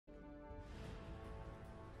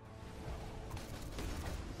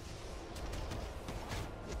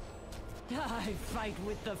I fight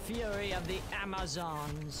with the fury of the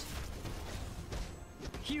Amazons.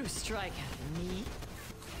 You strike at me.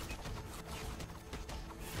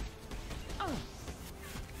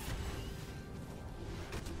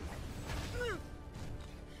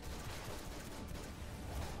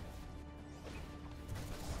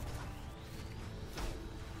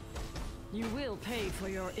 You will pay for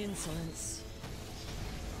your insolence.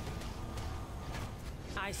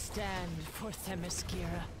 I stand for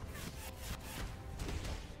Themyscira.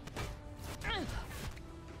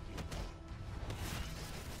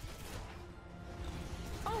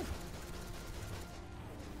 Oh!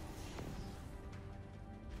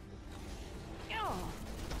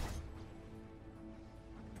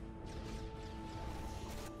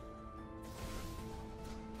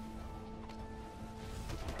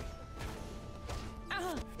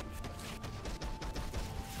 Oh!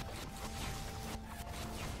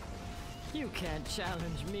 You can't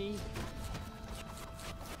challenge me.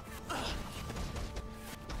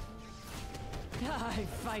 I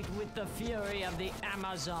fight with the fury of the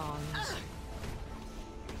Amazons.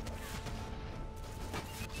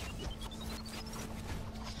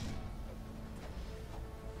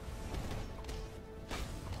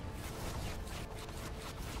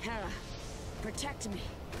 Hera, protect me.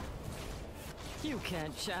 You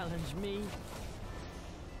can't challenge me.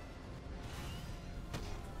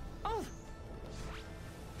 Oh!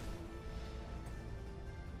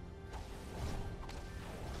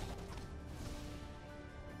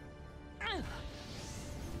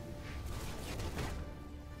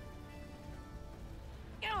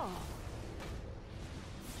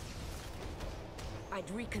 I'd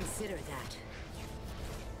reconsider that.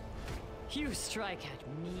 You strike at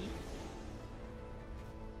me.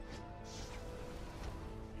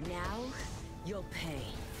 Now, you'll pay.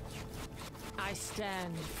 I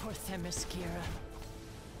stand for Themyscira.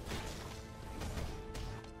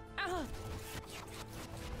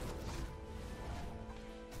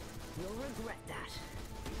 You'll regret that.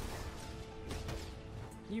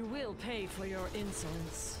 You will pay for your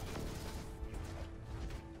insolence.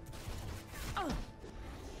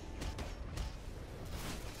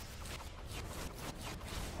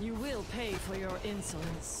 You will pay for your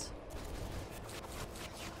insolence.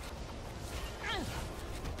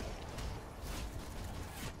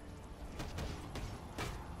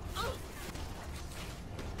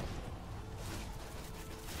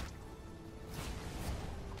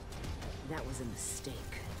 That was a mistake.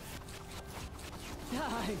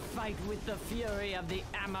 I fight with the fury of the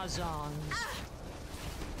Amazons.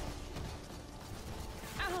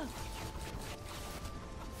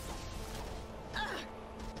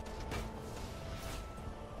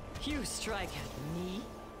 You strike at me.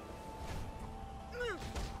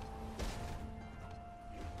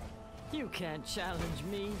 You can't challenge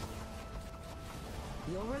me.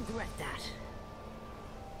 You'll regret that.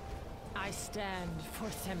 I stand for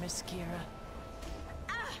Themyscira.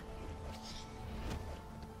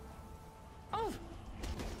 Oh!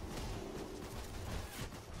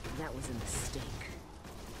 That was a mistake.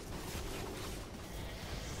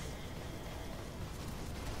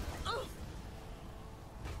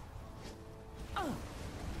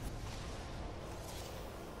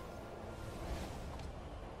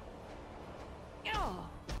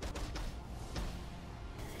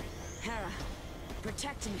 Hera,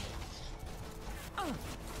 protect me.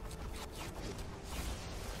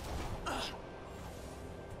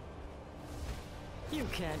 You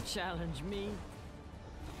can't challenge me.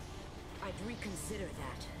 I'd reconsider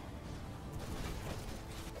that.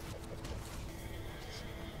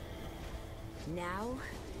 Now,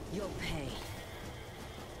 you'll pay.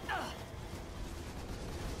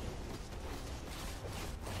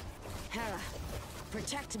 Hera,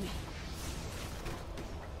 protect me.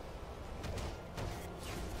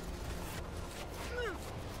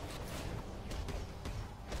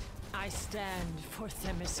 I stand for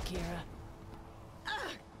Themyscira.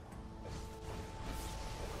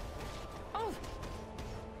 Oh!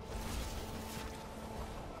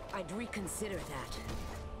 I'd reconsider that.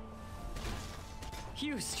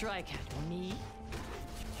 You strike at me.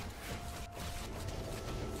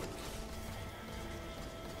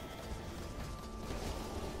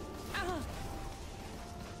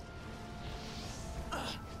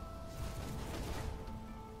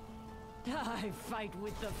 I fight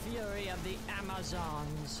with the fury of the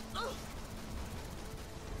Amazons.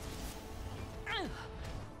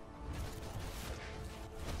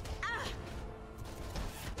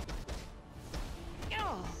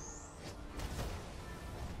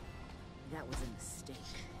 That was a mistake.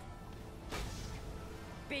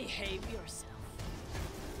 Behave yourself.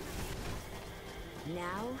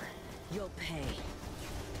 Now, You'll pay.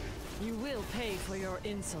 You will pay for your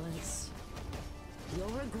insolence. You'll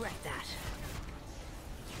regret that.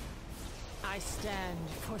 I stand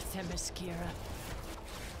for Themyscira.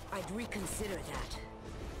 I'd reconsider that.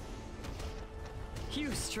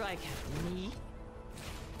 You strike at me?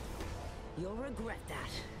 You'll regret that.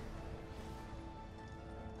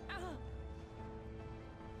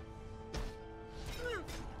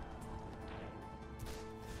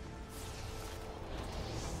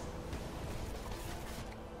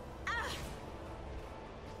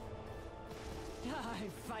 I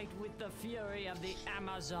fight with the fury of the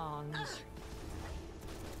Amazons.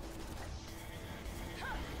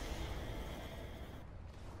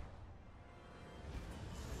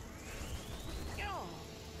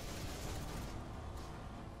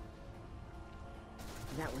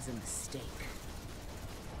 That was a mistake.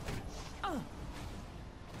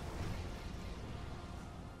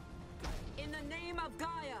 In the name of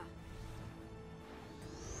Gaia!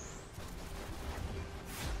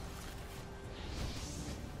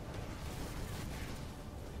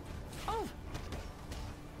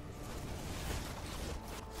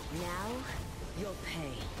 Now, you'll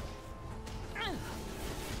pay.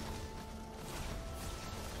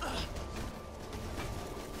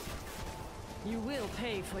 You will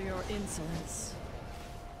pay for your insolence.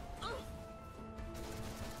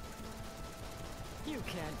 You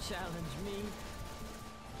can't challenge me.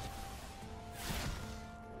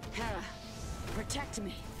 Hera, protect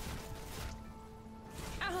me.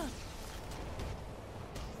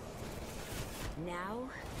 Now,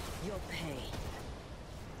 you'll pay.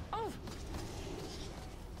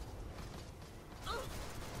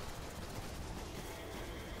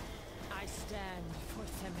 I stand for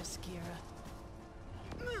Themyscira.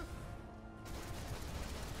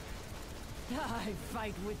 I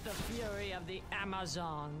fight with the fury of the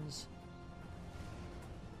Amazons.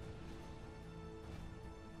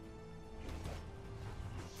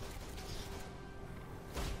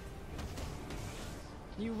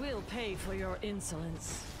 You will pay for your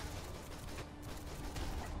insolence.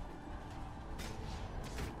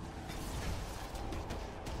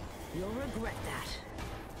 You'll regret that.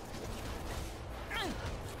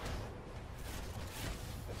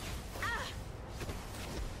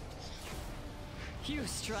 You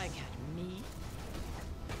strike at me?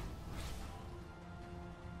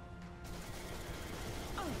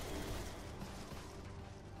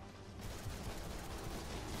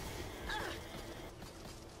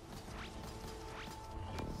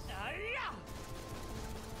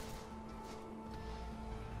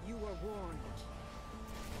 You were warned.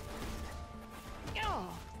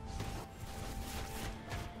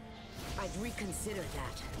 I'd reconsider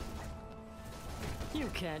that. You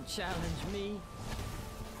can't challenge me.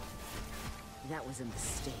 That was a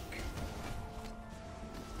mistake.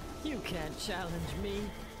 You can't challenge me.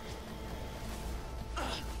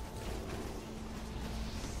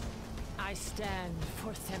 I stand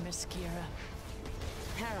for Themyscira.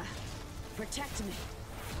 Hera, protect me.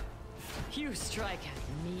 You strike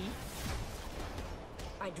at me?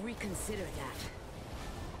 I'd reconsider that.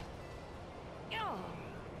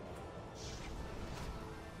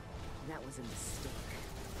 That was a mistake.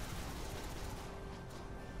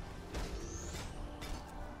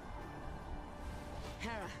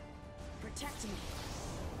 Hera, protect me.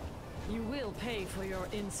 You will pay for your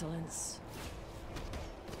insolence.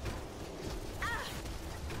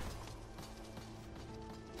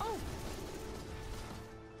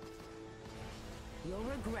 You'll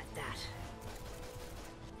regret that.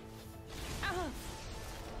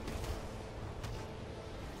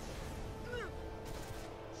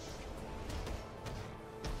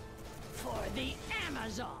 For the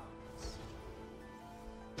Amazons!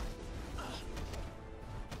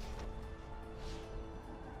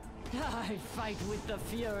 I fight with the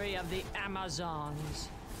fury of the Amazons.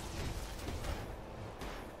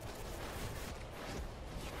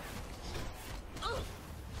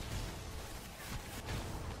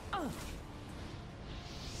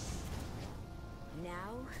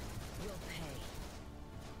 Now, you'll pay.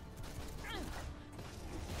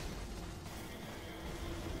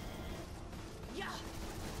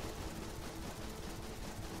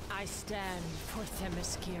 I stand for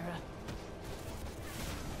Themyscira.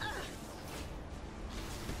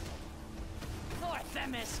 For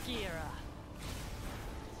Themyscira!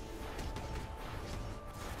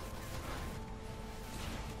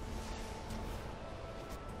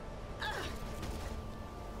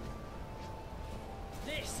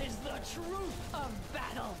 This is the truth of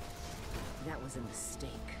battle! That was a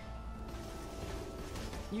mistake.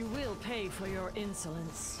 You will pay for your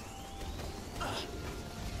insolence.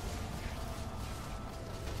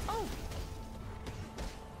 Oh!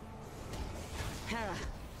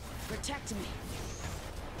 Protect me.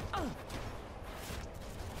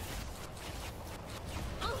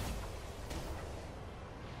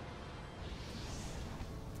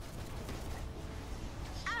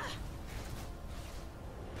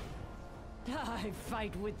 I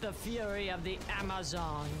fight with the fury of the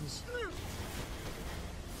Amazons.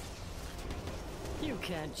 You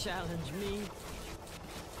can't challenge me.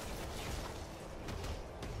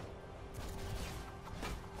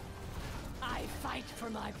 I fight for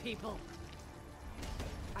my people.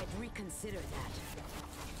 I'd reconsider that.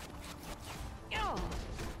 Oh.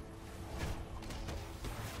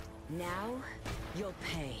 Now, you'll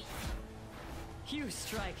pay. You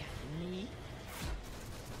strike at me?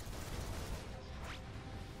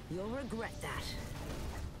 You'll regret that.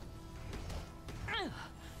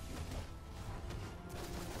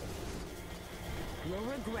 You'll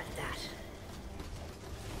regret that.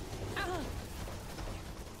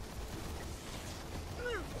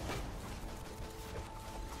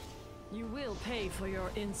 You will pay for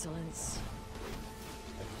your insolence.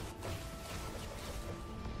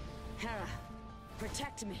 Hera,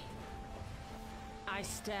 protect me. I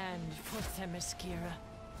stand for Themyscira.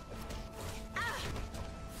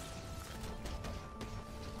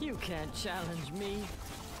 You can't challenge me.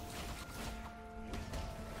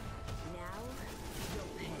 Now,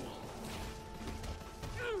 you'll pay.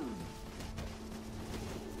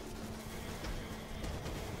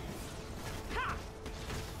 Ha!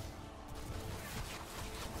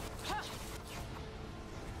 Ha!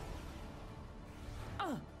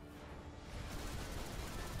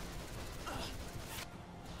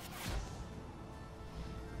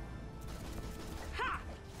 Ha!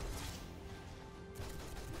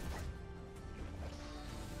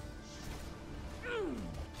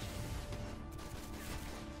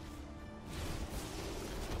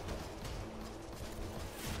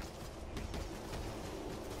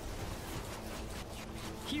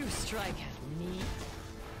 You strike at me?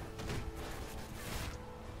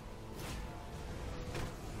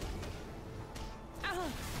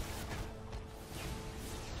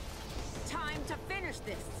 Time to finish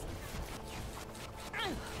this.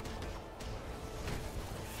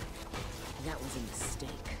 That was a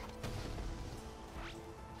mistake.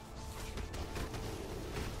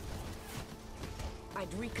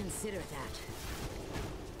 I'd reconsider that.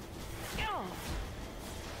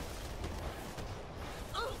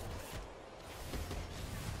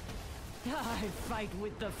 I fight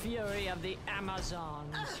with the fury of the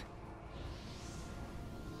Amazons.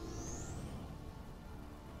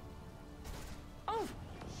 Oh!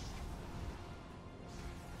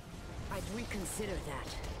 I'd reconsider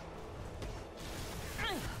that.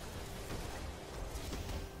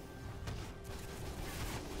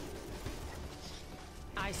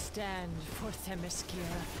 I stand for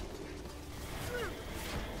Themyscira.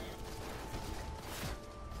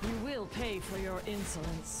 You will pay for your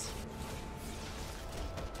insolence.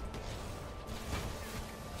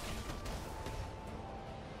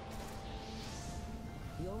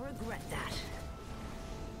 You'll regret that.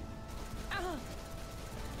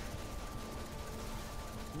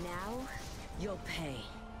 Now, you'll pay.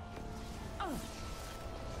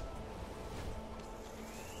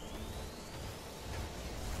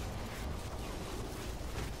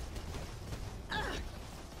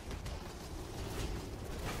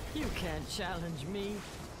 You can't challenge me.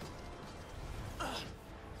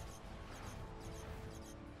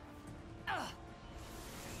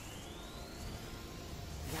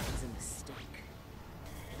 That was a mistake.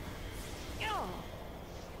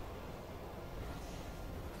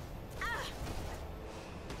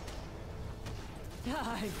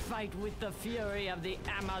 I fight with the fury of the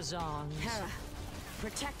Amazons. Hera,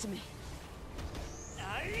 protect me.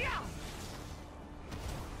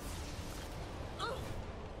 Oh!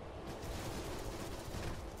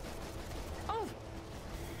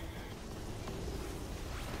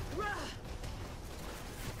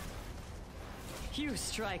 You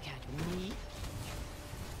strike at me?